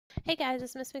Hey guys,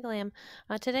 it's Miss McGlam.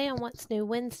 Today on What's New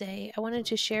Wednesday, I wanted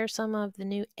to share some of the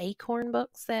new Acorn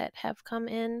books that have come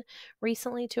in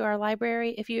recently to our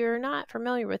library. If you're not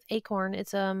familiar with Acorn,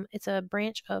 it's a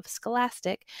branch of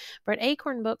Scholastic, but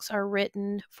Acorn books are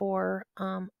written for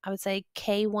I would say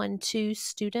K-1-2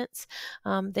 students.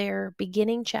 They're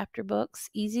beginning chapter books,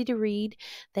 easy to read.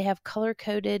 They have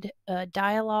color-coded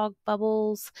dialogue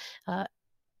bubbles.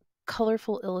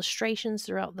 Colorful illustrations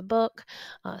throughout the book,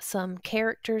 some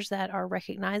characters that are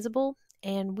recognizable,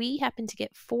 and we happen to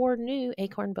get 4 new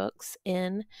Acorn books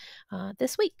in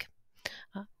this week.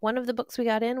 One of the books we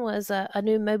got in was a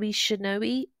new Moby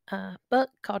Shinobi book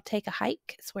called Take a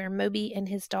Hike. It's where Moby and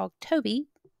his dog Toby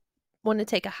want to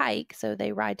take a hike, so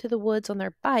they ride to the woods on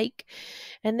their bike.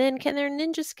 And then, can their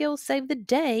ninja skills save the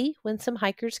day when some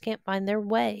hikers can't find their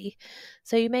way?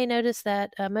 So, you may notice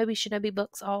that Moby Shinobi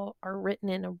books all are written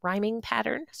in a rhyming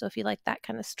pattern. So, if you like that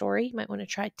kind of story, you might want to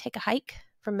try Take a Hike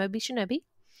from Moby Shinobi.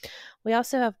 We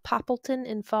also have Poppleton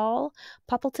in Fall.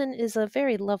 Poppleton is a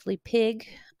very lovely pig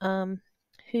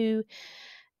who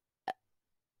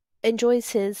enjoys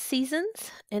his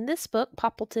seasons. In this book,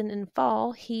 Poppleton in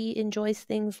Fall, he enjoys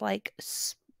things like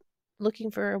looking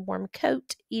for a warm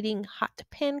coat, eating hot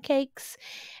pancakes,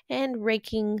 and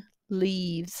raking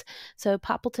leaves. So,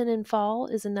 Poppleton in Fall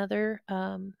is another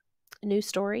new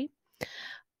story.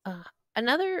 Uh,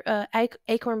 Another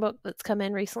Acorn book that's come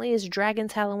in recently is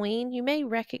Dragon's Halloween. You may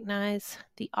recognize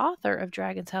the author of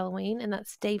Dragon's Halloween, and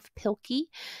that's Dave Pilkey.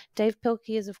 Dave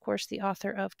Pilkey is, of course, the author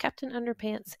of Captain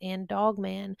Underpants and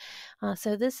Dogman.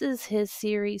 So this is his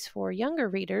series for younger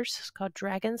readers. It's called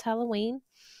Dragon's Halloween.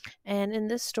 And in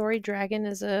this story, Dragon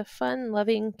is a fun,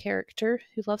 loving character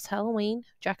who loves Halloween,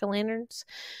 jack-o'-lanterns,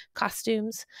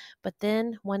 costumes. But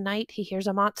then one night he hears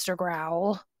a monster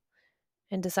growl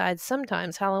and decides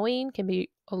sometimes Halloween can be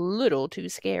a little too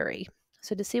scary.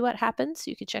 So to see what happens,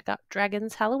 you can check out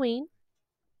Dragon's Halloween.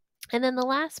 And then the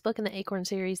last book in the Acorn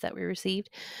series that we received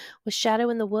was Shadow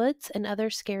in the Woods and Other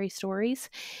Scary Stories.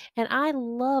 And I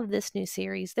love this new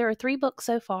series. There are 3 books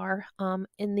so far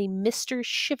in the Mr.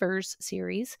 Shivers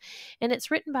series, and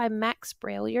it's written by Max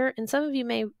Brallier. And some of you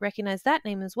may recognize that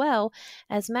name as well,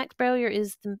 as Max Brallier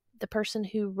is the person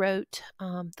who wrote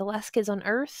The Last Kids on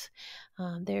Earth.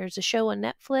 There's a show on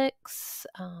Netflix.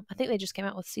 I think they just came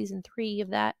out with season 3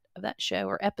 of that show,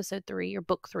 or episode 3, or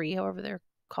book 3, however they're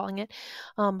calling it.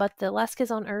 But the Last Kids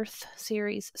on Earth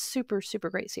series, super, super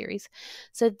great series.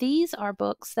 So these are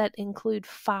books that include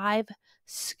 5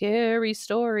 scary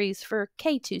stories for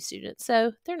K2 students.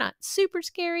 So they're not super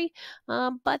scary,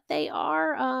 but they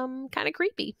are kind of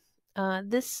creepy.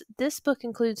 This book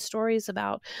includes stories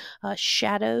about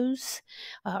shadows,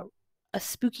 a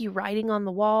spooky writing on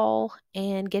the wall,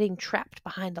 and getting trapped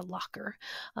behind a locker.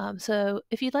 So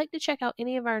if you'd like to check out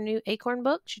any of our new Acorn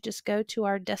books, you just go to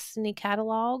our Destiny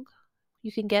catalog.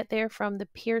 You can get there from the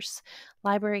Pierce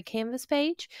Library Canvas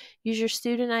page. Use your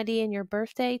student ID and your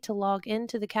birthday to log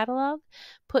into the catalog.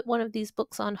 Put one of these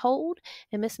books on hold,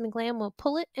 and Miss McGlam will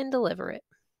pull it and deliver it.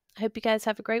 I hope you guys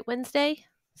have a great Wednesday.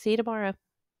 See you tomorrow.